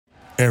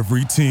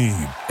Every team,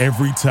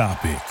 every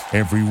topic,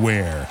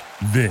 everywhere.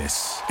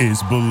 This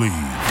is Believe.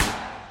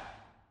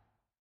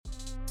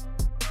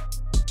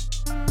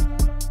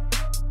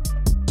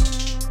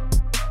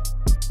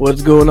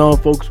 What's going on,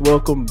 folks?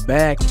 Welcome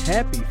back.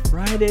 Happy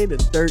Friday the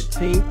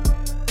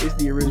 13th. It's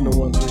the original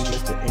one,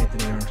 Mr.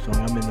 Anthony Armstrong.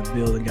 I'm in the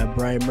building. Got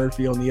Brian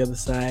Murphy on the other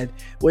side,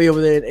 way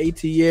over there at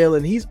ATL,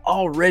 and he's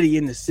already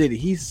in the city.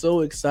 He's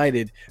so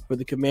excited for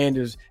the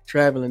Commanders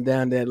traveling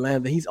down to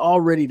Atlanta. He's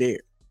already there.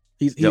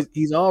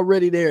 He's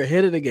already there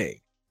ahead of the game.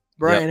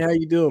 Brian, how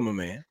you doing, my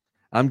man?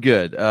 I'm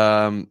good.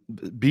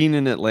 Being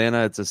in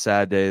Atlanta, it's a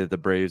sad day that the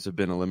Braves have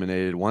been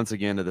eliminated once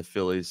again to the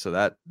Phillies. So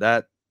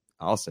that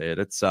I'll say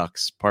it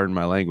sucks. Pardon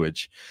my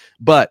language.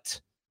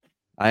 But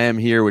I am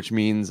here, which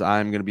means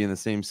I'm going to be in the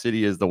same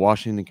city as the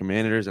Washington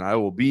Commanders, and I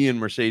will be in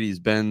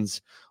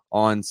Mercedes-Benz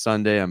on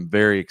Sunday. I'm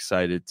very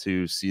excited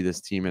to see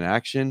this team in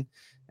action,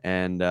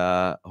 and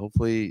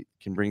hopefully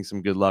can bring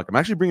some good luck. I'm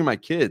actually bringing my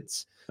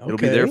kids. It'll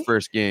be their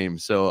first game,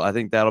 so I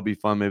think that'll be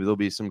fun. Maybe there'll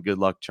be some good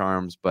luck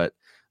charms, but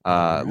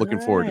looking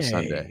forward to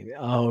Sunday.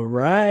 All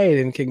right,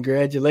 and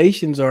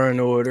congratulations are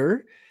in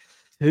order.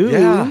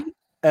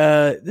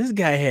 This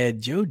guy had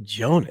Joe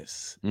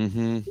Jonas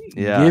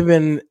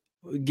giving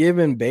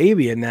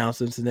baby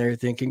announcements and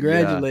everything.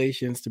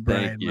 Congratulations to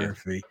Brian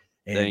Murphy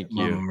and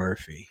Mama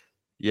Murphy.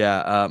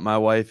 Yeah, my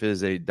wife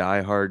is a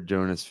diehard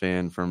Jonas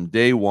fan from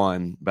day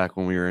one, back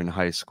when we were in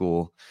high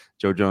school.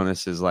 Joe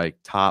Jonas is like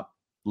top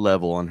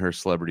level on her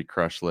celebrity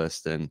crush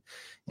list, and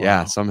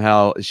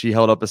somehow she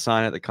held up a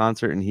sign at the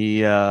concert and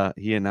he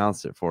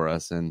announced it for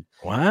us. And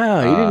he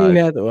didn't even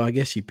have to. Well, I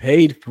guess she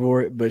paid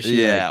for it, but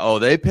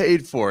they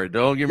paid for it,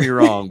 don't get me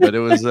wrong, but it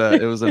was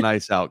a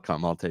nice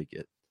outcome. I'll take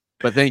it.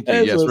 But thank you.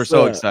 Yes, we're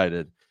so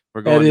excited.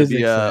 We're going to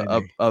be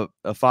a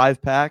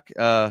 5-pack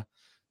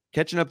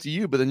catching up to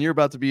you, but then you're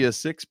about to be a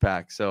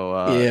 6-pack. So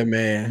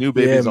man, new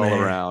babies all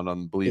around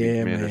on the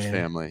Believing Commanders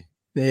family.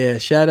 Yeah,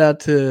 shout out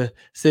to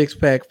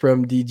 6-pack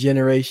from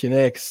D-Generation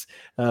X.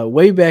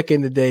 Way back in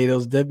the day,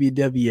 those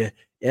WWF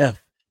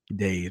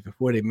days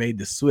before they made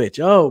the switch.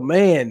 Oh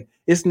man,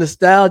 it's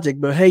nostalgic.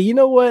 But hey, you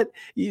know what?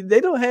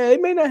 They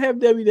may not have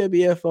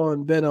WWF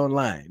on Bet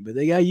Online, but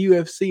they got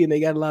UFC and they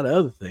got a lot of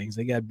other things.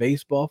 They got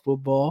baseball,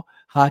 football,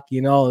 hockey,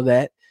 and all of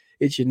that.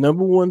 It's your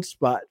number one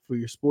spot for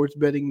your sports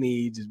betting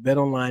needs. It's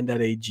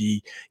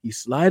betonline.ag. You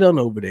slide on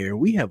over there.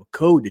 We have a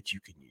code that you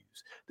can use.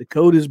 The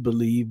code is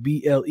Believe,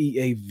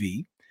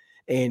 BLEAV,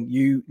 and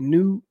you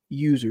new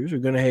users are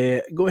going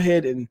to go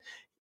ahead and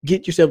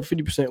get yourself a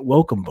 50%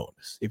 welcome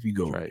bonus if you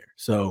go there.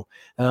 So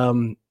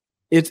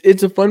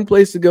it's a fun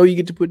place to go. You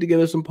get to put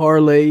together some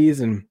parlays,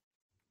 and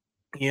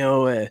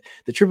the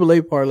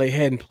AAA parlay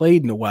hadn't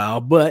played in a while,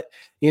 but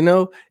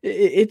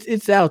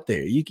it's out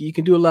there. You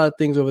can do a lot of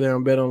things over there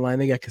on Bet Online.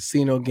 They got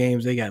casino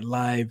games, they got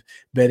live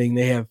betting,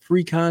 they have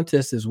free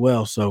contests as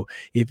well. So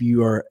if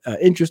you are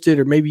interested,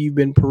 or maybe you've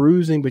been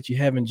perusing but you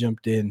haven't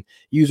jumped in,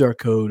 use our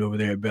code over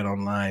there at Bet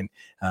Online.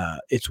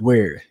 It's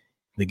where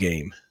the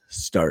game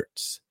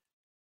starts.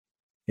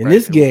 And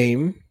this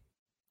game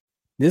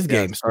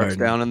starts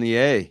down in the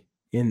A.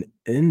 In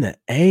the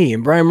A,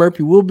 and Brian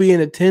Murphy will be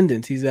in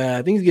attendance. He's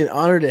I think he's getting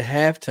honored at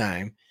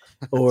halftime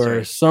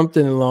or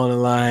something along the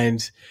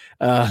lines.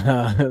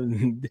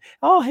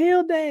 Oh,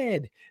 hail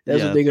Dad!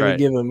 That's what they're gonna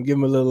give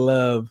him a little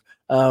love.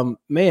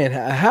 Man,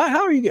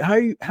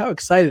 how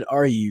excited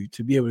are you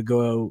to be able to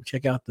go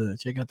check out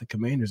the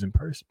Commanders in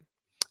person?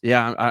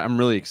 Yeah, I'm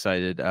really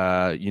excited.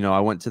 I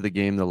went to the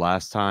game the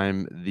last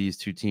time these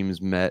two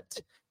teams met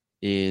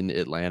in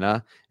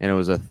Atlanta, and it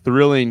was a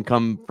thrilling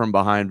come from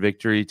behind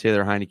victory.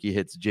 Taylor Heineke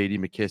hits JD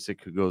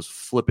McKissick, who goes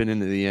flipping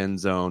into the end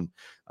zone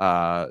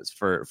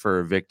for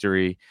a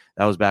victory.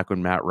 That was back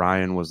when Matt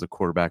Ryan was the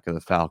quarterback of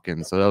the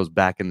Falcons, so that was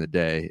back in the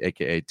day,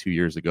 aka 2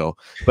 years ago.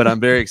 But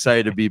I'm very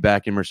excited to be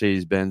back in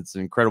Mercedes-Benz. It's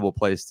an incredible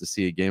place to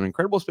see a game,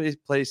 incredible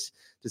place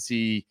to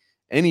see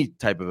any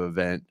type of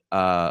event,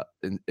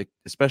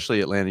 especially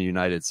Atlanta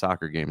United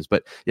soccer games.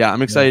 But yeah,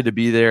 I'm excited to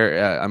be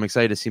there. I'm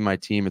excited to see my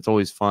team. It's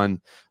always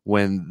fun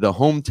when the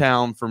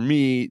hometown, for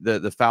me,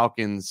 the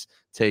Falcons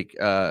take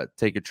a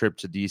trip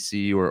to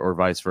DC or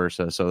vice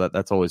versa. So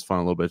that's always fun,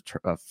 a little bit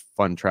of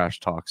fun trash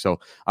talk. So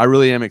I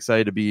really am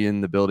excited to be in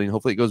the building.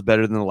 Hopefully it goes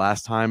better than the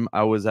last time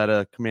I was at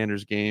a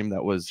Commanders game.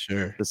 That was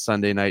the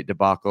Sunday night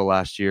debacle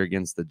last year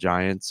against the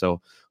Giants.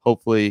 So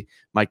hopefully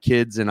my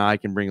kids and I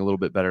can bring a little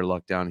bit better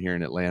luck down here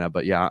in Atlanta.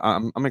 But yeah,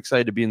 I'm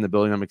excited to be in the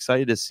building. I'm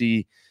excited to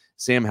see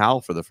Sam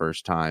Howell for the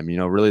first time.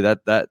 Really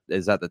that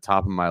is at the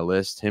top of my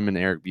list. Him and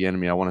Eric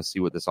Bieniemy. I want to see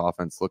what this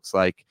offense looks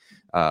like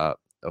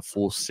a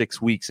full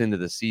 6 weeks into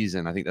the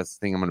season. I think that's the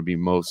thing I'm going to be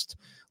most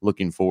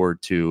looking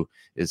forward to,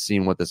 is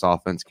seeing what this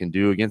offense can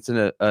do against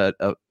an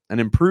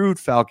improved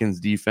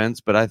Falcons defense.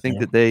 But I think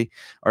that they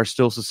are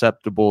still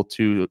susceptible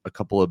to a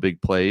couple of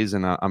big plays,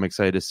 and I'm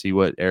excited to see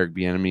what Eric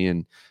Bieniemy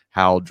and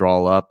Howell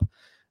draw up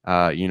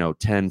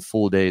 10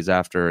 full days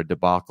after a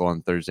debacle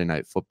on Thursday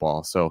Night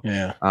Football. So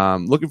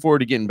looking forward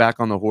to getting back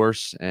on the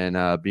horse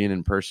and being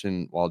in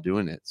person while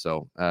doing it.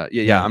 So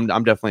I'm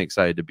definitely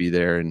excited to be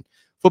there. And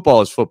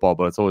football is football,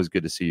 but it's always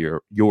good to see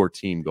your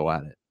team go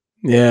at it.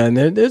 Yeah, and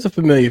there's a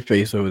familiar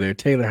face over there.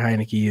 Taylor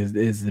Heineke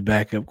is the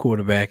backup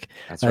quarterback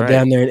That's right.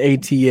 down there at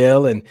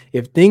ATL. And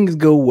if things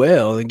go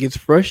well and gets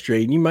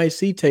frustrating, you might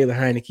see Taylor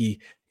Heineke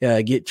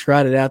get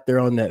trotted out there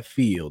on that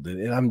field.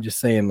 And I'm just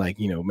saying, like,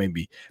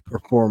 maybe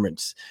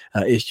performance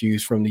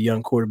issues from the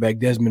young quarterback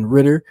Desmond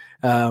Ritter.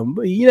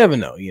 But you never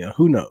know.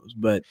 Who knows?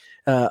 But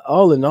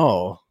all in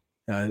all,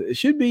 it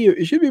should be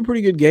a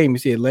pretty good game. You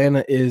see,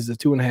 Atlanta is a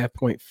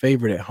 2.5-point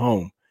favorite at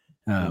home.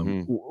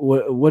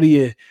 What are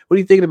you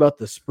thinking about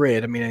the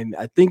spread? I mean,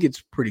 I think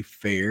it's pretty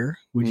fair.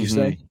 Would you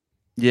say?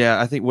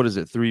 Yeah, I think, what is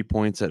it, 3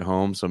 points at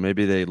home? So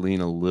maybe they lean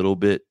a little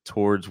bit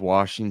towards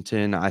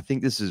Washington. I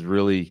think this is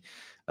really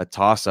a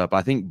toss-up.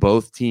 I think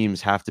both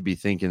teams have to be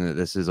thinking that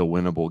this is a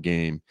winnable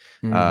game.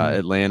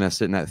 Atlanta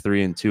sitting at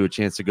 3-2, a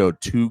chance to go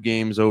 2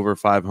 games over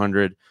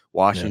 500.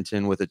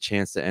 Washington with a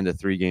chance to end a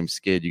 3-game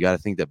skid. You got to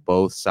think that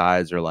both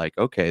sides are like,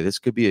 okay, this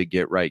could be a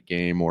get-right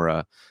game or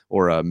a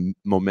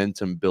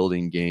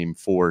momentum-building game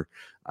for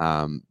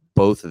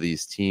both of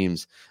these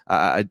teams.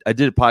 I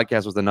did a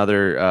podcast with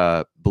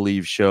another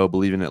Believe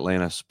in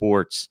Atlanta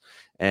Sports,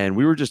 and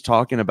we were just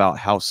talking about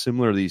how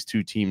similar these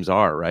two teams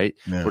are, right?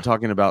 Yeah. We're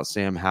talking about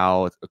Sam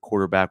Howell, a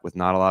quarterback with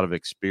not a lot of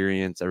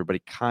experience. Everybody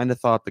kind of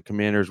thought the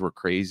Commanders were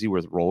crazy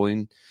with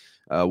rolling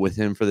with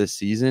him for this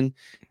season.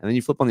 And then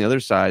you flip on the other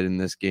side in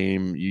this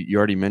game, you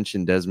already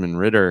mentioned Desmond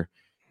Ritter,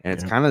 and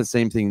it's kind of the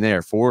same thing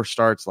there. 4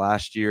 starts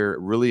last year,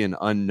 really an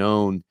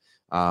unknown.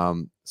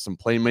 Some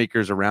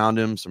playmakers around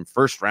him, some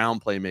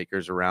first-round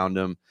playmakers around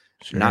him.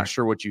 Sure. Not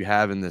sure what you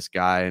have in this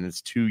guy, and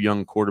it's 2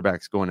 young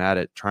quarterbacks going at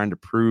it, trying to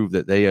prove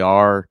that they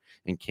are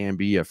and can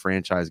be a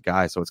franchise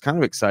guy. So it's kind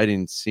of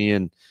exciting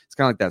seeing. It's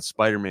kind of like that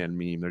Spider-Man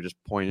meme. They're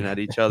just pointing at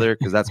each other,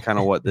 because that's kind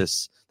of what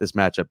this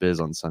matchup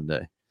is on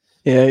Sunday.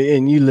 Yeah,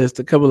 and you list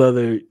a couple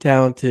other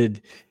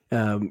talented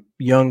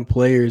young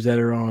players that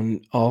are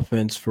on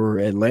offense for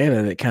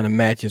Atlanta that kind of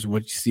matches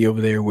what you see over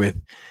there with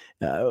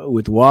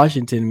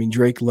Washington. I mean,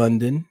 Drake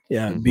London,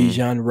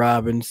 Bijan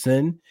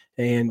Robinson,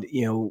 and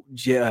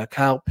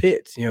Kyle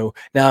Pitts. Now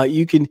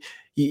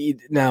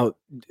now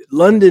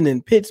London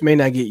and Pitts may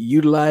not get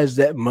utilized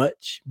that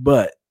much,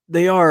 but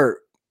they are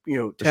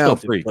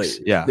talented players.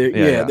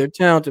 They're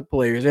talented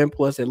players, and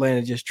plus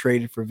Atlanta just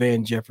traded for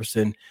Van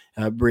Jefferson,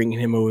 bringing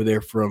him over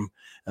there from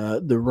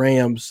the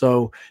Rams.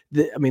 So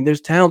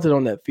there's talented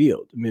on that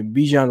field. I mean,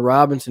 Bijan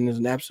Robinson is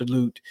an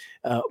absolute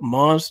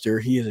monster.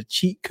 He is a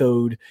cheat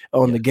code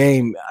on the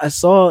game. I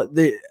saw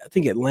that. I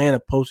think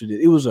Atlanta posted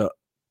it. It was a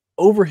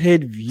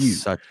overhead view,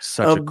 such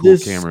a cool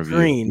camera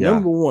screen. View.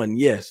 Number one,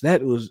 yes,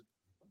 that was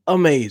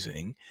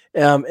amazing.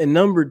 And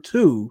number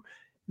two,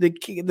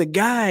 the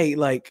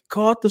guy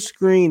caught the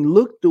screen,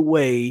 looked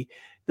away.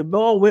 The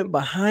ball went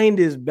behind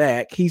his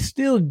back. He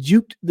still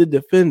juked the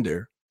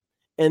defender,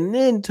 and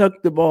then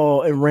tucked the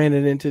ball and ran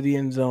it into the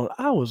end zone.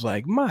 I was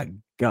like, my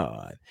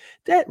God,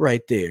 that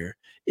right there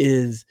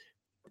is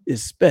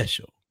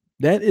special.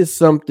 That is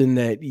something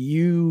that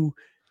you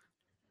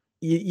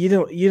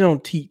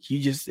don't teach.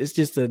 It's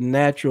just a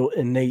natural,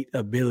 innate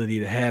ability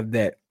to have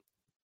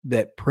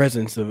that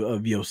presence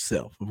of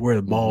yourself, of where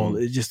the ball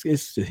is.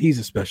 He's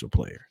a special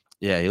player.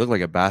 Yeah, he looked like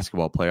a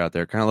basketball player out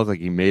there. Kind of looked like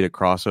he made a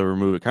crossover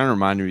move. It kind of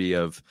reminded me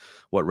of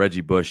what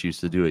Reggie Bush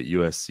used to do at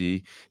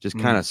USC. Just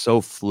kind of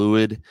so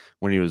fluid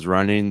when he was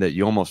running that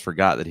you almost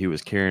forgot that he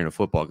was carrying a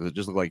football, because it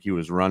just looked like he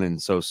was running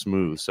so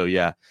smooth. So,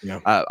 I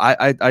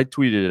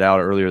tweeted it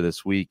out earlier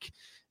this week.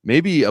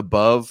 Maybe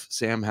above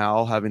Sam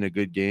Howell having a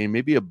good game,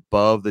 maybe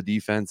above the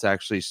defense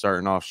actually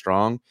starting off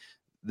strong.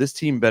 This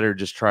team better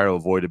just try to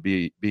avoid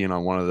being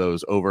on one of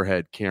those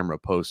overhead camera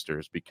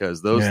posters,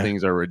 because those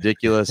things are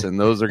ridiculous, and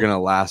those are going to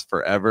last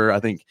forever. I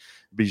think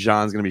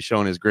Bijan's going to be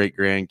showing his great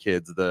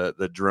grandkids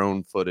the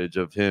drone footage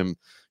of him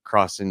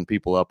crossing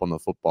people up on the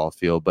football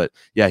field. But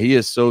yeah, he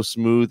is so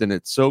smooth, and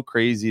it's so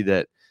crazy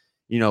that,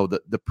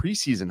 the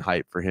preseason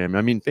hype for him.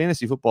 I mean,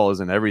 fantasy football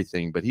isn't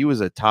everything, but he was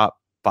a top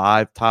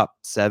 5, top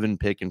 7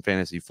 pick in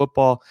fantasy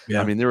football.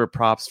 I mean, there were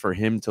props for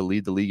him to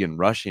lead the league in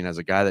rushing as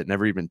a guy that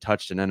never even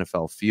touched an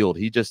NFL field.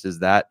 He just is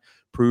that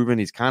proven.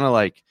 He's kind of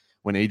like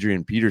when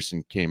Adrian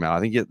Peterson came out. I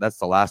think that's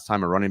the last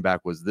time a running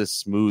back was this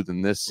smooth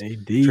and this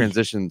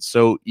transition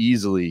so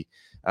easily.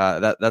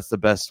 That's the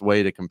best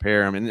way to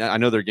compare him. And I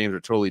know their games are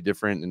totally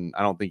different, and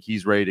I don't think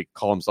he's ready to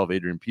call himself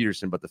Adrian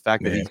Peterson, but the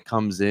fact that he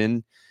comes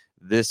in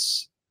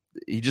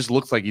he just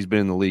looks like he's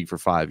been in the league for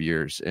 5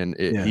 years, and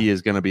he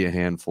is going to be a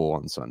handful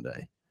on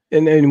Sunday.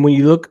 And when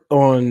you look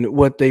on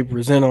what they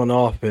present on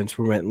offense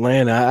from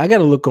Atlanta, I got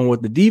to look on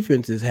what the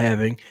defense is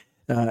having,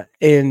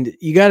 and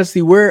you got to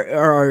see where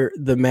are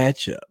the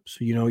matchups.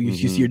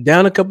 You're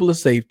down a couple of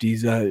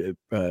safeties.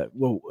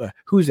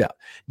 Who's out?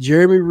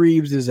 Jeremy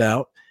Reeves is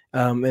out.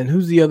 And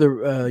who's the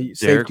other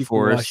safety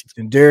for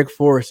Washington? Derek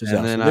Forrest is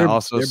out. And then I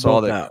also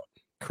saw that out.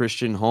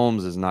 Christian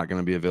Holmes is not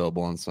going to be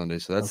available on Sunday.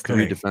 So that's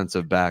 3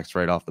 defensive backs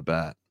right off the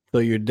bat. So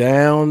you're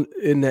down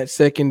in that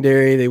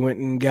secondary. They went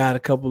and got a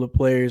couple of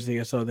players.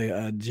 I saw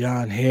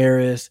John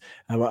Harris.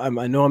 I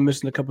know I'm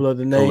missing a couple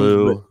other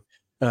names.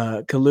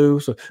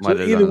 Kalu. So Might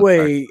have either done the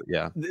way,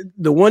 practice, yeah.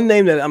 the one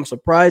name that I'm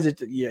surprised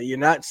that you're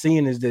not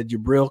seeing is that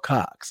Jabril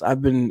Cox.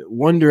 I've been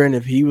wondering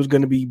if he was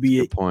going to be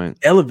Good point.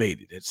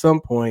 elevated at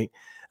some point.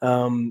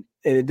 And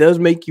it does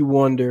make you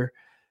wonder.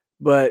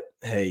 But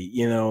hey,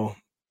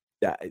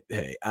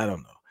 I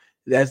don't know.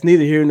 That's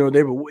neither here nor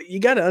there. But you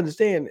got to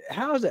understand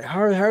how is that? How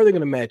are they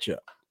going to match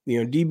up?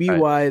 DB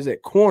wise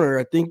at corner,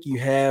 I think you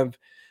have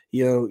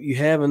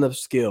enough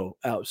skill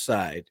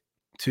outside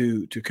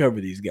to cover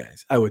these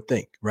guys, I would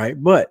think,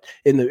 right? But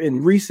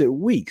in recent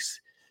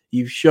weeks,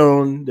 you've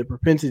shown the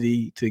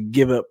propensity to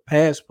give up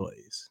pass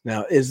plays.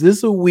 Now, is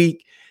this a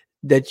week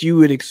that you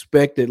would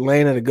expect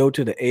Atlanta to go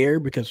to the air?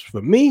 Because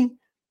for me,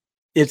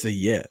 it's a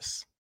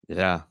yes.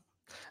 Yeah.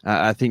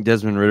 I think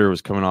Desmond Ridder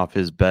was coming off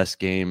his best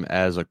game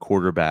as a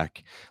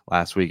quarterback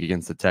last week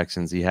against the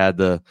Texans. He had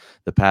the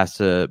pass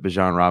to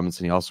Bijan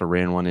Robinson. He also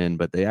ran one in,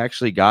 but they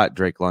actually got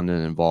Drake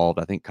London involved.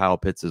 I think Kyle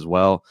Pitts as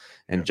well.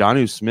 And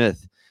Jonnu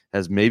Smith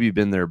has maybe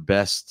been their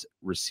best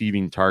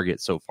receiving target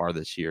so far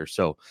this year.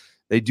 So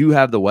they do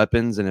have the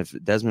weapons. And if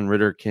Desmond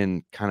Ridder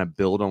can kind of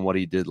build on what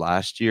he did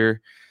last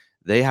year,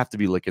 they have to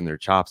be licking their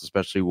chops,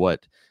 especially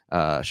what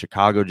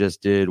Chicago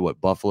just did,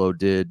 what Buffalo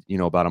did,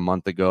 about a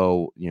month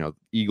ago.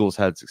 Eagles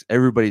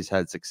everybody's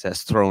had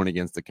success throwing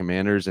against the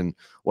Commanders, and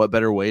what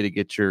better way to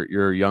get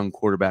your young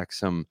quarterback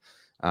some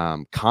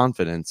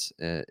confidence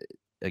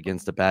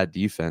against a bad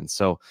defense.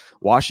 So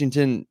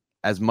Washington,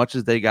 as much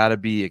as they got to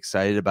be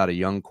excited about a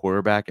young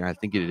quarterback, and I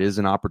think it is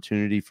an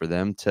opportunity for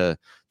them to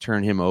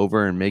turn him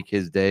over and make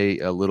his day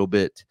a little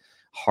bit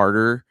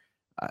harder,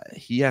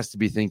 he has to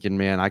be thinking,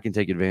 man, I can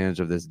take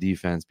advantage of this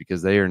defense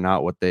because they are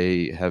not what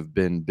they have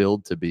been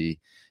billed to be,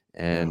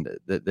 and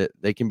that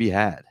they can be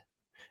had.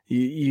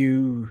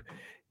 You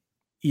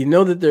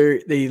know that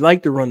they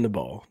like to run the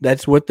ball.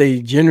 That's what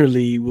they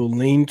generally will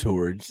lean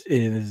towards,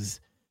 is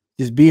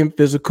just being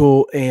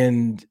physical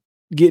and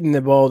getting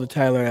the ball to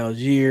Tyler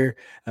Algier.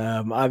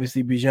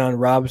 Obviously, Bijan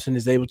Robinson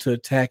is able to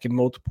attack in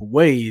multiple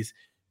ways,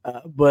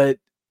 but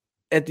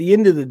at the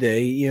end of the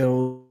day,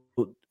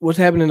 what's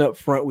happening up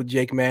front with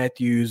Jake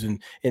Matthews and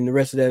the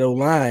rest of that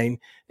O-line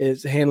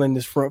is handling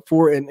this front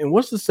four. And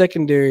what's the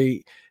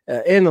secondary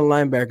and the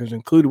linebackers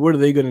included? What are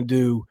they going to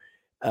do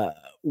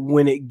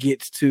when it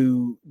gets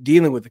to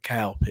dealing with the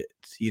Kyle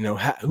Pitts?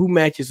 Who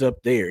matches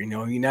up there?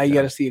 Now you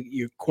got to see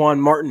your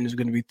Quan Martin is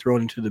going to be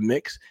thrown into the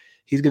mix.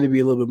 He's going to be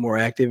a little bit more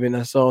active. And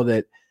I saw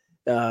that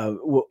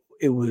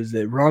it was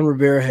that Ron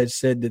Rivera had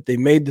said that they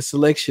made the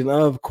selection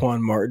of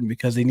Quan Martin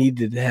because they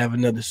needed to have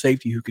another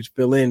safety who could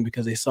fill in,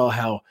 because they saw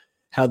how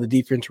the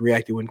defense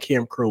reacted when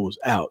Cam Crow was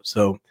out.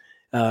 So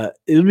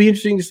it'll be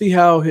interesting to see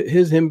how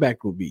his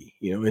impact will be,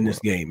 in this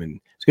game. And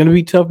it's going to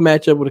be a tough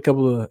matchup with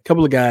a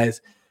couple of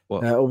guys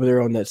over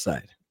there on that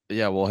side.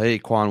 Yeah, well, hey,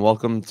 Quan,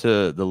 welcome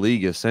to the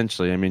league,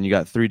 essentially. I mean, you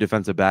got 3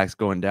 defensive backs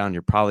going down.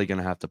 You're probably going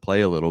to have to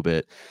play a little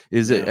bit.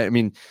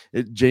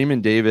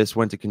 Jamin Davis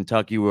went to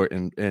Kentucky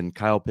and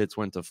Kyle Pitts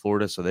went to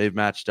Florida, so they've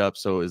matched up.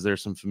 So is there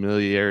some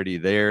familiarity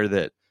there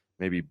that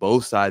maybe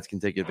both sides can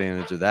take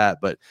advantage of that?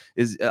 But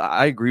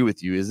I agree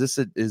with you. Is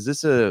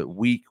this a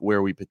week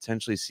where we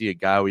potentially see a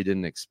guy we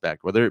didn't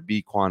expect, whether it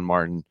be Quan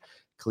Martin,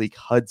 Khaleke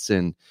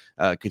Hudson?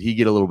 Could he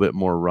get a little bit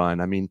more run?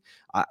 I mean,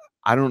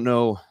 I don't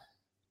know.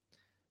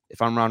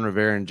 If I'm Ron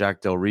Rivera and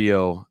Jack Del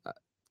Rio,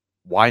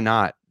 why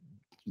not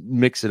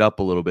mix it up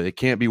a little bit? It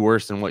can't be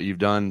worse than what you've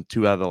done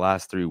 2 out of the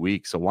last 3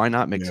 weeks. So why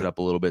not mix it up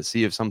a little bit?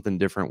 See if something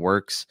different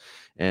works.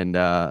 And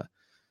I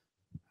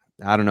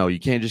don't know.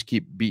 You can't just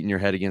keep beating your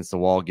head against the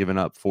wall, giving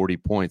up 40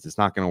 points. It's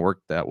not going to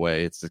work that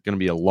way. It's going to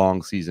be a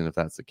long season if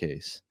that's the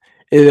case.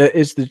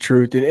 It's the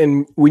truth.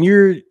 And when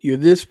you're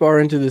this far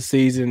into the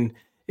season,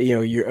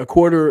 you're a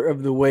quarter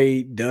of the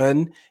way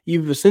done.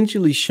 You've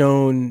essentially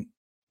shown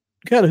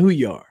kind of who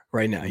you are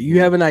right now. You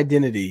have an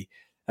identity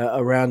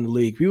around the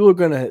league. People are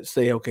going to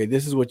say, okay,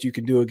 this is what you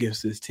can do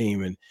against this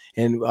team.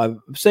 And I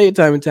say it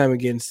time and time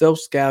again,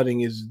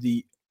 self-scouting is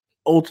the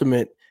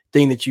ultimate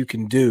thing that you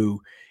can do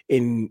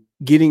in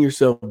getting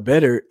yourself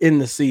better in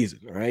the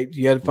season, right?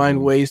 You got to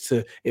find ways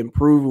to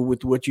improve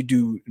with what you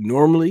do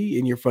normally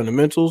in your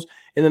fundamentals,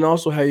 and then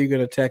also how you're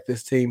going to attack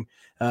this team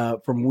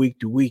from week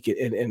to week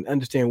and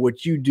understand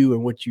what you do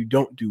and what you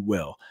don't do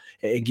well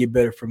and get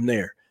better from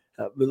there.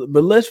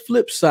 But let's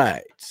flip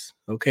sides.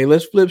 Okay,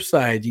 let's flip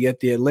sides. You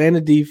got the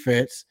Atlanta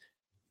defense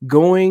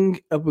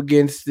going up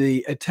against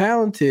a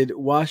talented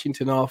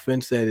Washington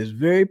offense that is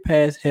very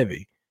pass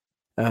heavy.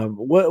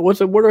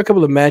 What are a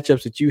couple of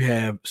matchups that you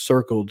have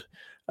circled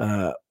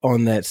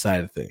on that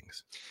side of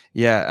things?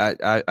 Yeah,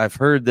 I've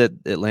heard that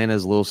Atlanta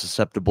is a little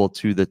susceptible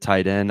to the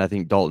tight end. I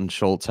think Dalton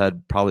Schultz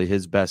had probably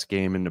his best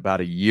game in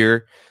about a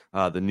year,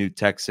 the new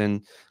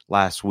Texan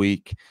last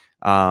week.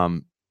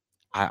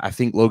 I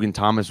think Logan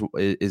Thomas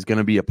is going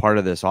to be a part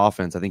of this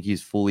offense. I think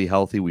he's fully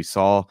healthy. We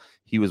saw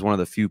he was one of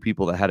the few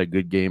people that had a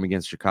good game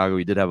against Chicago.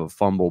 He did have a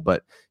fumble,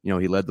 but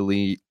he led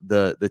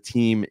the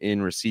team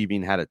in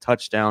receiving, had a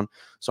touchdown.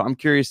 So I'm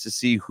curious to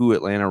see who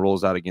Atlanta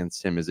rolls out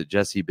against him. Is it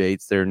Jesse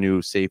Bates, their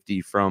new safety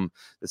from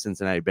the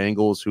Cincinnati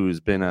Bengals, who has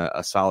been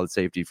a solid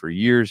safety for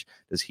years?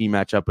 Does he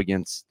match up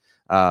against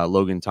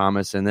Logan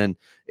Thomas. And then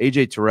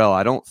AJ Terrell,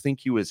 I don't think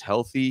he was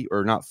healthy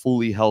or not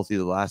fully healthy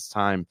the last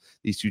time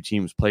these two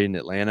teams played in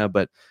Atlanta,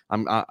 but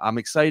I'm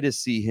excited to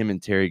see him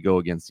and Terry go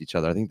against each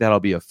other. I think that'll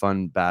be a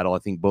fun battle. I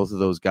think both of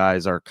those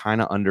guys are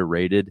kind of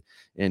underrated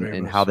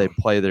in how they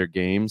play their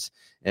games.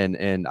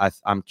 And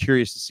I'm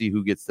curious to see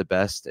who gets the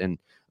best and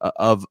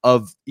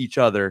of each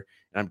other.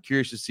 And I'm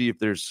curious to see if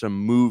there's some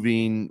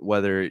moving,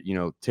 whether,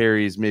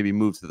 Terry's maybe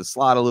moved to the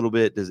slot a little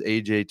bit. Does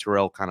AJ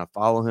Terrell kind of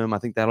follow him? I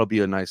think that'll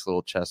be a nice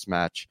little chess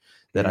match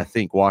that I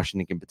think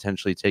Washington can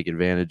potentially take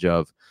advantage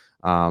of.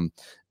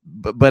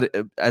 But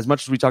as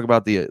much as we talk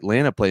about the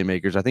Atlanta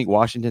playmakers, I think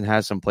Washington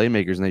has some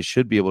playmakers and they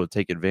should be able to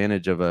take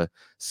advantage of a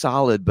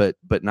solid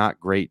but not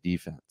great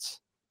defense.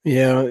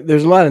 Yeah,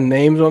 there's a lot of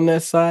names on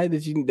that side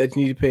that you need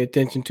to pay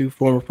attention to.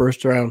 Former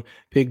first-round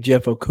pick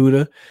Jeff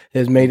Okudah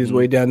has made his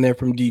way down there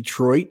from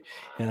Detroit,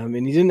 and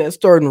he's in that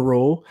starting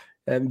role.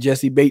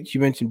 Jesse Bates,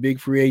 you mentioned big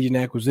free agent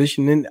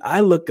acquisition, and I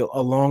look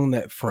along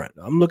that front.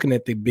 I'm looking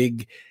at the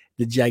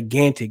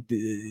gigantic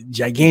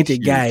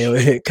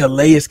guy,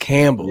 Calais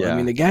Campbell. Yeah. I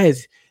mean, the guy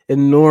is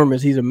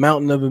enormous. He's a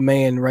mountain of a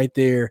man right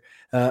there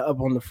up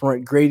on the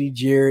front. Grady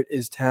Jarrett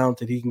is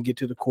talented. He can get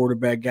to the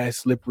quarterback. Guy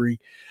slippery.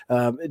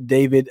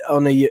 David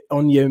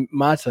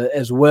Onyemata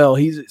as well.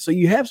 So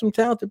you have some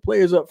talented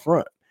players up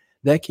front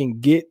that can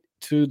get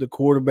to the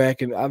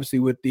quarterback, and obviously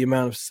with the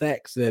amount of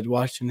sacks that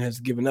Washington has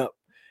given up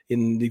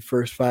in the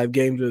first 5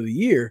 games of the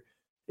year,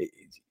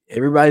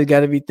 everybody's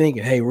got to be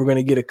thinking, hey, we're going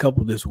to get a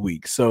couple this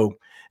week. So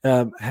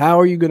how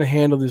are you going to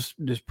handle this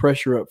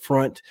pressure up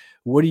front?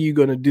 What are you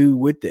going to do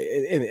with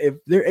it? And if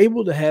they're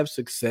able to have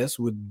success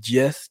with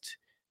just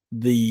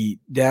the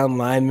down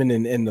linemen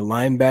and the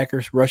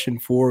linebackers rushing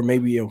 4,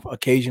 maybe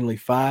occasionally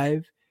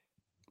 5,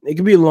 it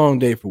could be a long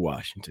day for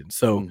Washington.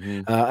 So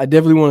I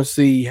definitely want to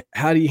see,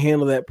 how do you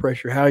handle that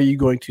pressure? How are you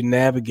going to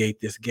navigate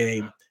this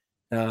game?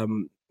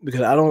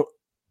 Because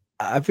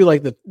I feel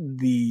like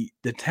the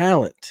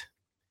talent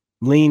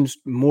leans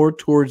more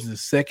towards the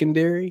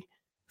secondary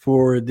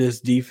for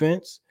this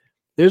defense.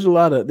 There's a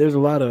lot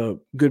of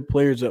good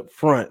players up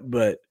front,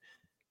 but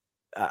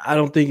I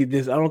don't think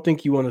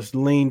you want to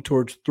lean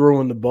towards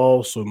throwing the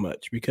ball so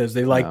much because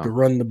they like to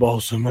run the ball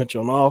so much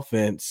on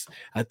offense.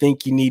 I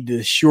think you need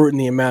to shorten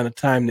the amount of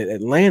time that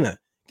Atlanta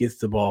gets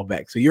the ball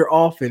back. So your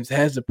offense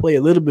has to play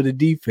a little bit of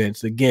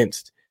defense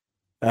against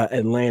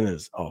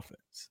Atlanta's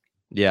offense.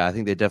 Yeah, I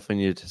think they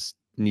definitely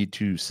need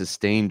to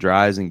sustain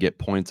drives and get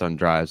points on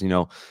drives.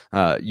 You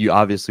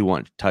obviously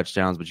want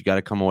touchdowns, but you got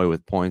to come away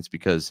with points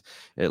because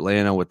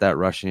Atlanta, with that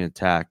rushing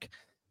attack,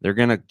 they're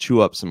going to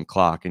chew up some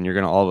clock, and you're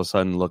going to all of a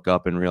sudden look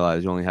up and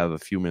realize you only have a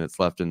few minutes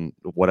left in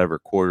whatever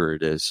quarter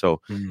it is. So,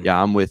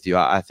 yeah, I'm with you.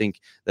 I think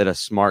that a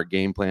smart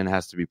game plan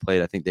has to be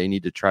played. I think they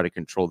need to try to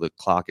control the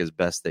clock as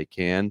best they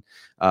can,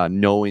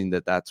 knowing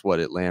that that's what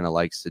Atlanta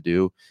likes to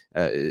do,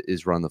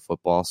 is run the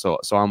football. So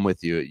I'm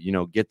with you.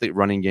 Get the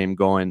running game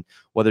going.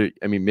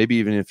 Maybe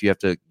even if you have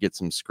to get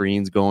some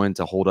screens going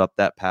to hold up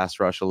that pass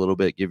rush a little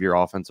bit, give your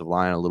offensive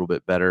line a little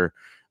bit better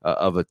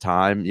of a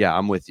time. Yeah,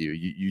 I'm with you.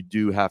 You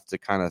do have to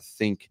kind of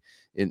think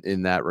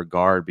in that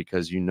regard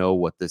because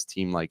what this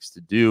team likes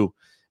to do.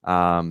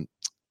 I'm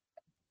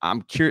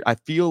curious. I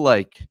feel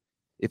like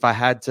if I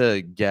had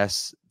to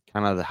guess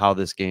kind of how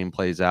this game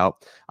plays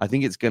out, I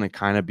think it's going to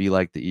kind of be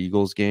like the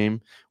Eagles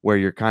game where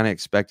you're kind of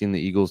expecting the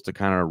Eagles to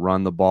kind of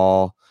run the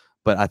ball,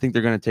 but I think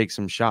they're going to take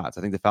some shots.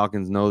 I think the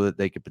Falcons know that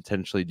they could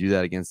potentially do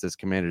that against this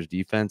Commanders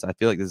defense. I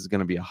feel like this is going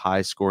to be a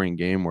high scoring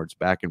game where it's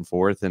back and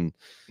forth, and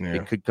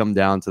it could come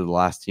down to the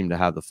last team to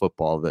have the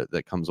football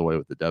that comes away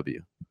with the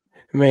W.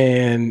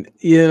 Man,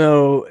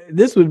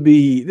 this would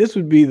be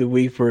the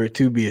week for it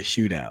to be a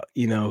shootout,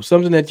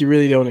 something that you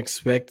really don't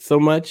expect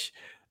so much.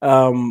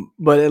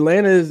 But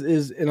Atlanta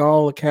is in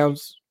all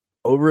accounts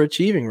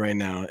overachieving right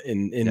now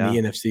in the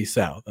NFC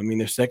South. I mean,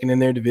 they're second in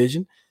their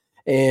division,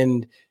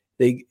 and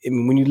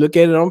when you look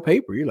at it on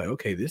paper, you're like,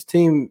 okay, this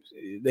team,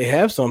 they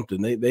have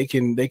something. They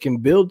can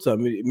build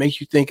something. It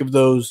makes you think of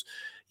those,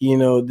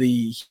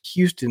 the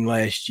Houston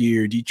last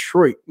year,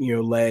 Detroit,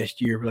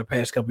 last year for the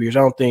past couple of years. I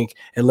don't think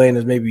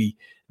Atlanta's maybe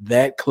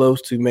that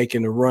close to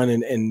making a run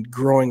and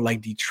growing like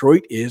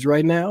Detroit is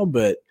right now,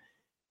 but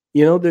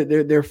they're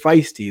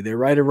feisty. They're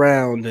right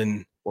around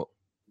and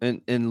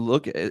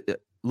look at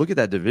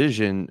that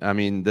division. I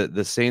mean,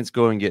 the Saints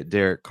go and get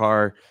Derek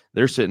Carr.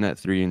 They're sitting at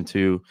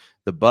 3-2.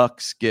 The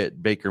Bucks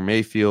get Baker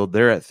Mayfield.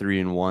 They're at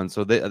 3-1.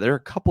 So there are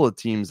a couple of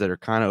teams that are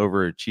kind of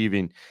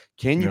overachieving.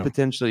 Can you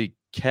potentially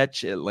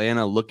catch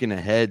Atlanta looking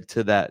ahead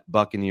to that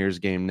Buccaneers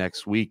game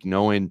next week,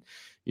 knowing,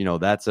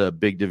 that's a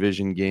big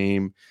division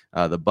game.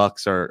 The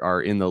Bucks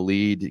are in the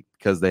lead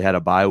because they had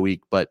a bye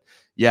week, but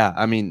yeah,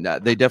 I mean,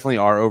 they definitely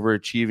are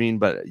overachieving,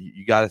 but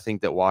you got to think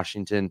that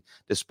Washington,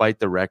 despite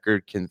the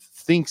record,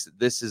 thinks that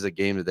this is a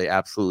game that they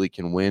absolutely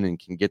can win and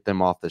can get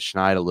them off the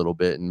schneid a little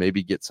bit and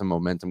maybe get some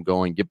momentum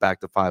going, get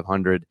back to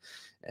 500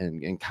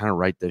 and kind of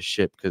right this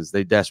ship because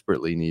they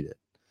desperately need it.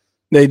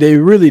 They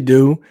really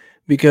do,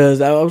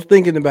 because I was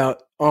thinking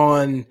about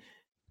on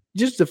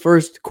just the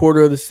first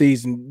quarter of the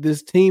season,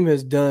 this team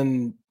has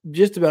done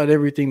just about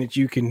everything that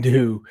you can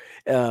do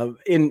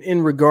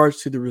in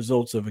regards to the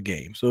results of a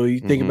game. So you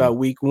think about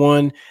week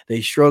 1,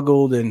 they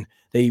struggled and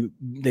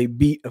they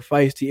beat a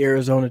feisty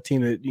Arizona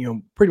team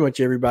that, pretty much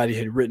everybody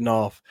had written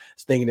off,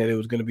 thinking that it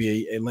was going to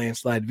be a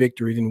landslide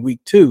victory. Then week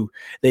 2,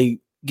 they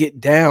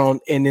get down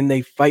and then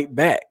they fight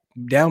back,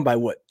 down by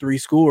 3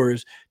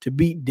 scores to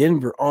beat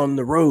Denver on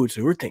the road.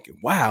 So we're thinking,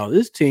 wow,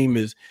 this team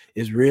is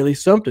really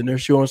something. They're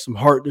showing some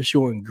heart. They're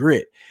showing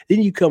grit.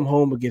 Then you come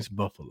home against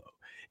Buffalo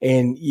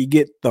and you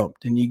get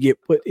thumped and you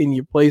get put in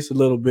your place a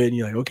little bit. And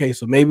you're like, okay,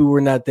 so maybe we're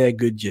not that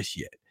good just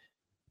yet.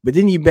 But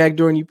then you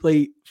backdoor and you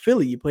play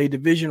Philly. You play a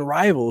division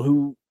rival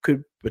who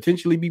could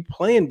potentially be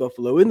playing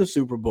Buffalo in the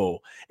Super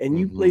Bowl. And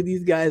you play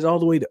these guys all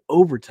the way to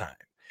overtime.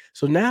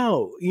 So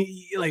now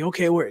you're like,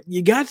 okay,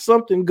 you got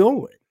something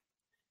going.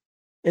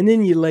 And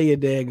then you lay a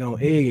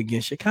daggone egg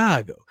against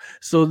Chicago.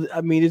 So,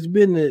 I mean, it's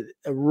been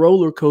a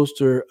roller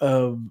coaster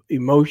of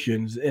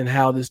emotions and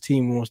how this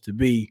team wants to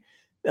be.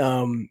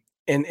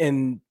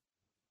 And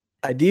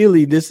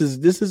ideally, this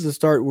is a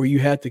start where you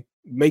have to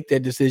make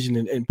that decision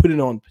and put it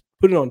on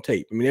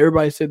tape. I mean,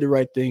 everybody said the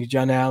right things.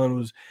 John Allen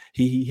was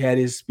he had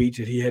his speech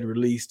that he had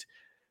released,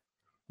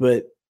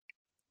 but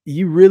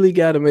you really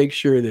got to make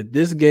sure that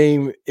this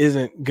game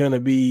isn't gonna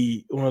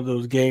be one of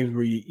those games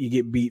where you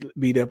get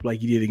beat up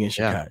like you did against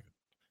Chicago.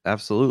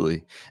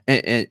 Absolutely.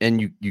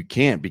 And you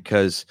can't,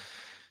 because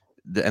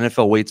the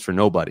NFL waits for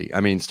nobody.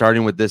 I mean,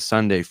 starting with this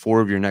Sunday,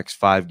 4 of your next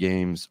 5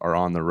 games are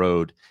on the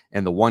road,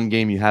 and the one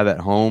game you have at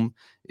home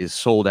is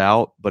sold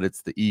out, but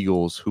it's the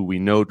Eagles, who we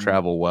know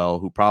travel well,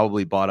 who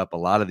probably bought up a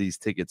lot of these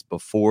tickets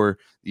before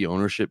the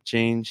ownership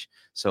change.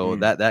 So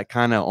that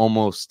kind of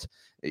almost,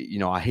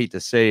 I hate to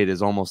say it,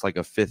 is almost like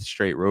a 5th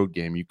straight road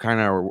game. You kind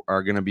of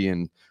are going to be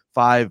in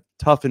 5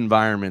 tough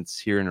environments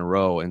here in a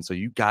row. And so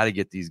you got to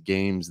get these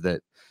games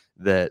that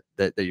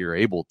you're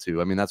able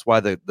to. I mean, that's why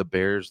the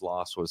Bears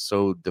loss was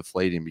so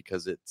deflating,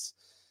 because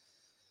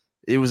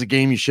it was a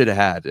game you should have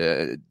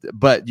had,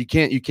 but you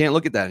can't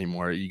look at that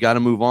anymore. You got to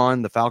move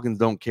on. The Falcons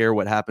don't care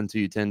what happened to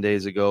you 10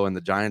 days ago, and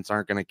the Giants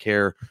aren't going to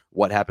care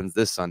what happens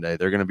this Sunday.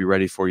 They're going to be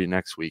ready for you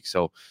next week.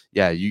 So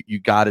yeah, you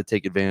got to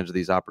take advantage of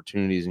these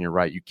opportunities, and you're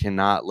right. You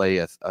cannot lay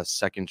a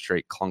second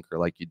straight clunker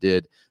like you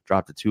did,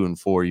 drop to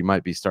 2-4. You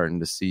might be starting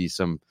to see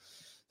some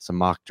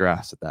mock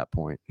drafts at that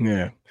point.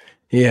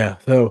 Yeah.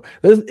 So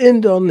let's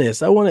end on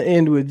this. I want to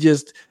end with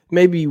just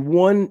maybe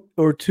 1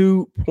 or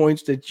 2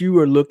 points that you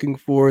are looking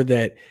for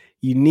that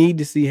you need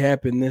to see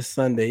happen this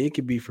Sunday. It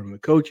could be from the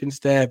coaching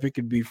staff. It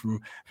could be from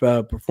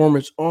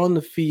performance on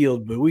the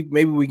field, but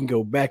maybe we can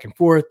go back and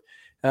forth.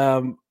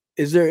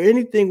 Is there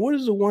anything? What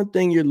is the one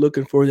thing you're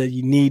looking for that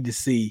you need to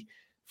see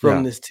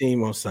from this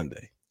team on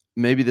Sunday?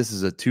 Maybe this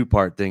is a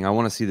 2-part thing. I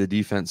want to see the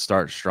defense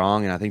start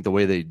strong, and I think the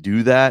way they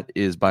do that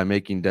is by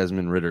making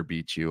Desmond Ridder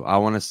beat you. I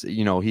want to see,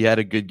 he had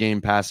a good game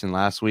passing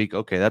last week.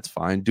 Okay, that's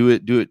fine. Do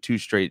it 2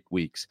 straight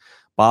weeks.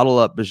 Bottle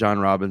up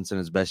Bijan Robinson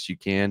as best you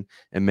can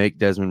and make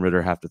Desmond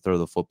Ridder have to throw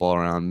the football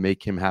around,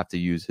 make him have to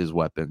use his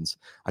weapons.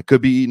 I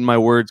could be eating my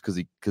words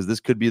because this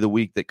could be the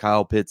week that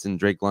Kyle Pitts and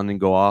Drake London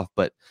go off,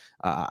 but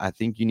I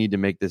think you need to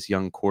make this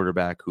young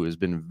quarterback, who has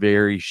been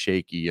very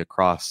shaky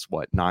across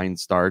 9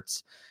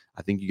 starts.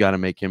 I think you got to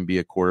make him be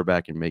a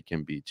quarterback and make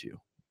him beat you.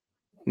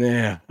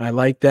 Yeah, I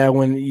like that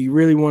one. You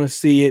really want to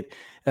see it.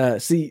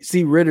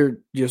 See Ridder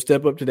just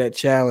step up to that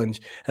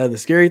challenge. The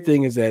scary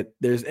thing is that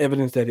there's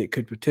evidence that it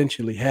could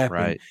potentially happen.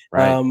 Right.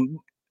 I'm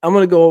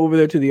going to go over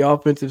there to the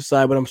offensive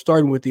side, but I'm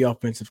starting with the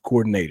offensive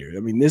coordinator. I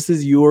mean, this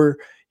is your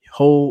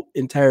whole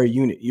entire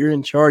unit. You're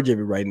in charge of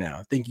it right now.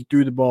 I think you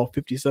threw the ball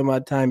 50 some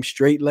odd times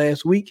straight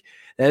last week.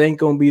 That ain't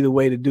going to be the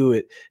way to do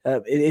it.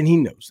 And he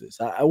knows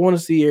this. I want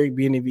to see Eric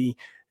Bieniemy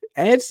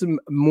add some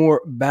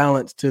more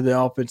balance to the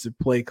offensive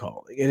play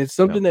calling. And it's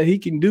something that he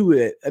can do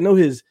it. I know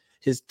his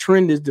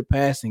trend is to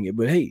passing it,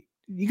 but hey,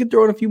 you can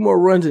throw in a few more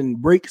runs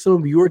and break some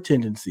of your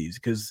tendencies,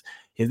 because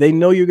if they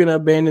know you're going to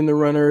abandon the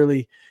run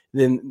early,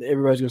 then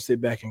everybody's going to sit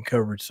back in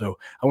coverage. So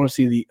I want to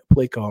see the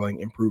play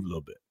calling improve a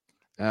little bit.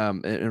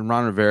 And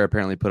Ron Rivera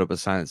apparently put up a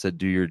sign that said,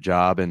 "Do your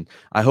job." And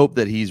I hope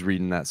that he's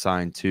reading that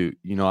sign too.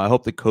 I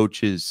hope the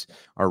coaches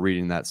are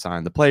reading that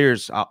sign. The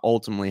players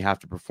ultimately have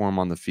to perform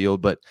on the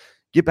field, but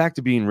get back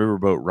to being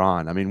Riverboat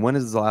Ron. I mean, when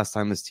is the last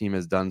time this team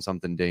has done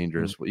something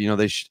dangerous?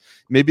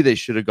 Maybe they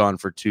should have gone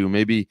for 2.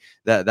 Maybe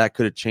that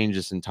could have changed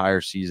this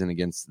entire season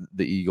against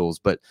the Eagles.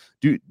 But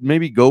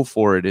maybe go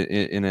for it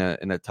in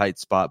a tight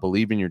spot.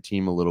 Believe in your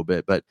team a little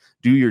bit, but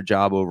do your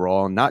job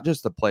overall, not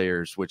just the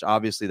players, which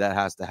obviously that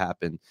has to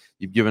happen.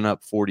 You've given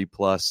up 40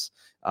 plus.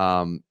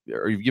 Or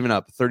you've given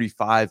up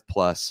 35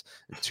 plus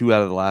 2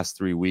 out of the last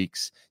 3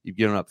 weeks. You've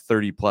given up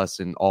 30 plus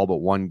in all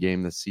but 1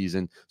 game this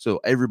season. So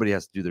everybody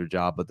has to do their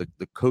job, but the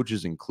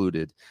coaches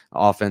included,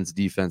 offense,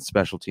 defense,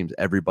 special teams,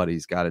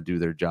 everybody's got to do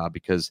their job,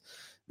 because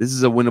this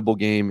is a winnable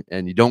game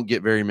and you don't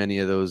get very many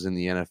of those in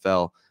the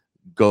NFL.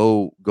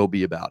 Go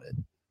be about it.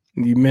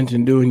 You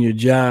mentioned doing your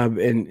job,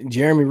 and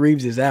Jeremy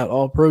Reeves is out.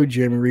 All-Pro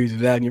Jeremy Reeves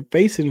is out, and you're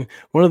facing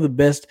one of the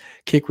best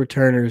kick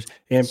returners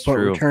and punt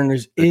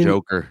returners in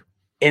Joker.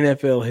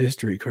 NFL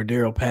history,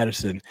 Cordero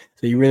Patterson.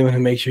 So you really want to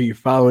make sure you're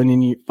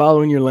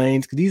following your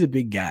lanes because he's a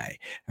big guy,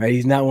 right?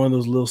 He's not one of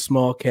those little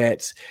small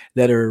cats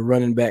that are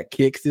running back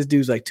kicks. This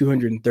dude's like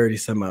 230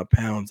 some odd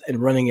pounds and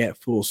running at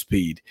full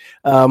speed.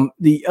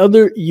 The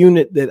other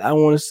unit that I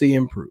want to see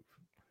improve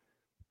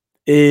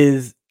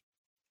is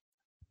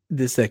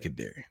the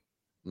secondary.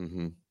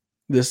 Mm-hmm.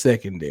 The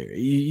secondary.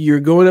 You're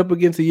going up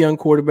against a young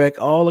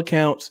quarterback. All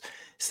accounts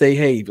say,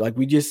 hey, like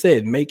we just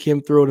said, make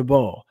him throw the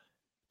ball.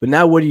 But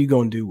now what are you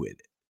going to do with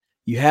it?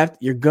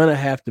 You're gonna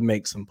have to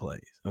make some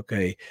plays,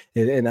 okay?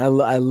 And I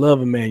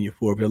love Emmanuel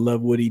Forbes. I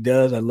love what he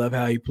does. I love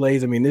how he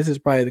plays. I mean, this is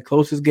probably the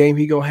closest game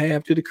he gonna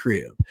have to the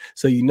crib.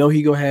 So you know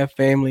he gonna have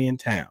family in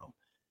town.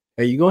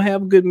 Are you gonna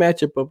have a good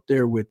matchup up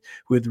there with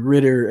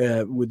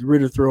Ritter,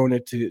 throwing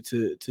it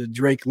to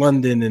Drake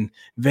London and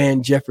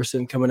Van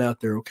Jefferson coming out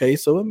there? Okay,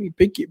 so I mean,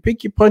 pick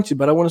your punches,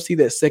 but I want to see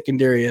that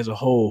secondary as a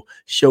whole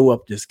show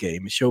up this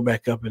game and show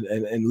back up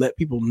and let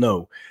people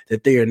know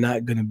that they are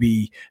not going to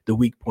be the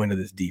weak point of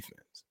this defense.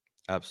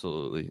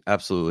 Absolutely.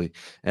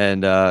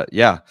 And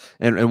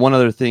and one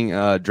other thing,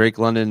 Drake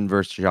London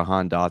versus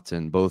Jahan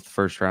Dotson, both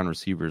first round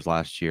receivers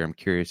last year. I'm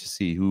curious to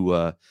see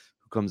who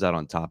comes out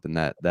on top in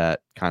that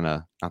kind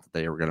of, not that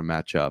they were going to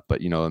match up,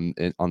 but on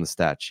the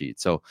stat sheet.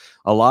 So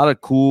a lot of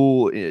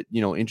cool,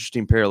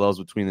 interesting parallels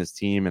between this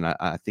team, and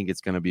I think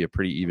it's going to be a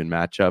pretty even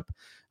matchup.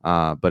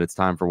 But it's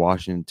time for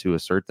Washington to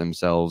assert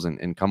themselves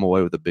and come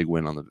away with a big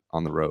win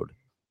on the road.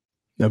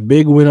 A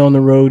big win on the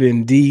road,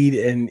 indeed.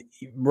 And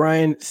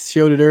Brian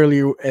showed it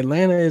earlier.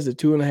 Atlanta is a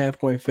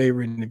 2.5-point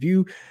favorite. And if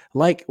you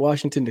like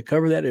Washington to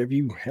cover that, or if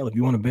you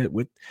want to bet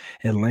with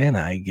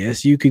Atlanta, I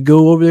guess you could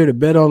go over there to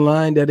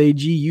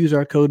betonline.ag. Use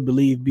our code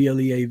BELIEVE,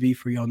 BLEAV,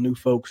 for y'all new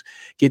folks.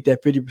 Get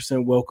that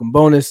 50% welcome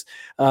bonus.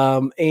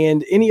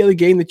 And any other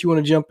game that you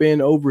want to jump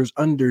in, overs,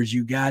 unders,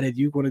 you got it.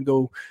 You want to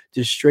go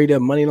just straight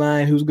up money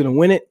line, who's going to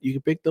win it? You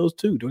can pick those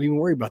too. Don't even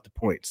worry about the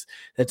points.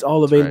 That's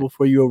all available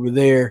for you over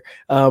there.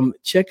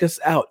 Check us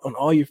out on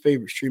all your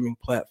favorite streaming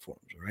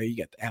platforms, right? You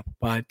got the Apple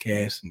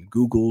Podcasts and the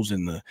Googles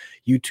and the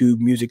YouTube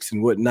Musics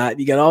and whatnot.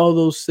 You got all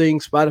those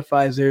things.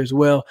 Spotify's there as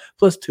well.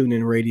 Plus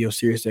TuneIn Radio,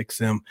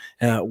 SiriusXM,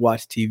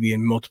 Watch TV,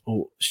 and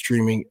multiple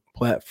streaming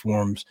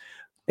platforms.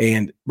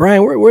 And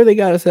Brian, where they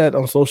got us at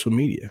on social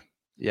media?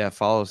 Yeah,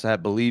 follow us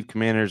at Believe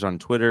Commanders on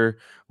Twitter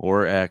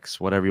or X,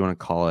 whatever you want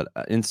to call it.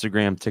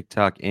 Instagram,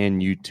 TikTok, and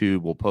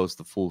YouTube. We'll post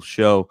the full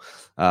show,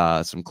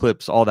 some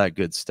clips, all that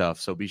good stuff.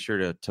 So be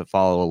sure to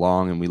follow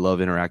along, and we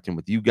love interacting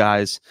with you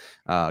guys.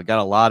 Got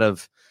a lot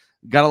of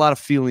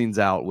feelings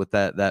out with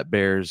that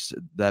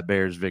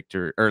Bears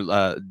victory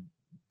or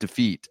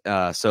defeat.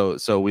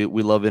 So we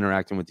love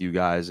interacting with you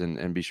guys,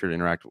 and be sure to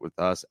interact with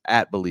us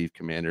at Believe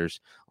Commanders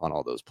on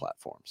all those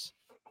platforms.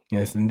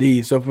 Yes,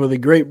 indeed. So for the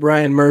great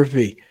Brian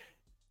Murphy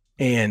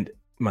and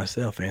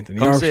myself, Anthony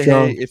come Armstrong.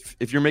 Say hey.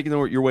 If you're making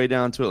your way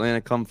down to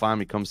Atlanta, come find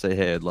me. Come say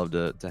hey. I'd love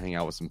to hang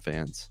out with some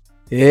fans.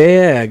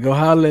 Yeah, go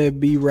holler at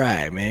B.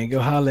 Right, man.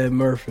 Go holler at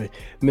Murphy,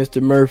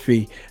 Mr.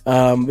 Murphy.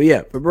 But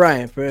yeah, for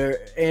Brian, for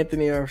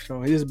Anthony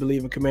Armstrong, this is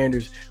Believe in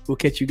Commanders. We'll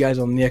catch you guys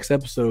on the next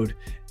episode.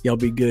 Y'all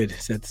be good.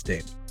 Set the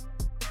standard.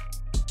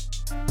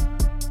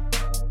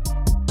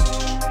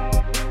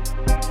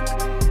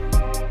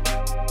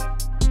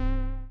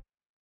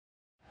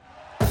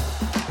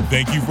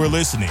 Thank you for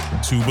listening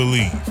to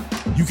Believe.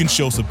 You can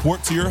show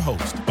support to your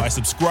host by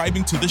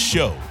subscribing to the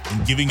show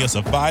and giving us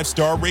a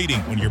 5-star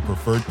rating on your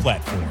preferred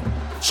platform.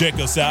 Check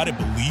us out at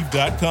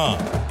Believe.com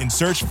and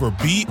search for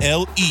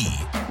BLEAV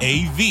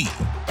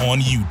on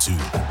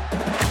YouTube.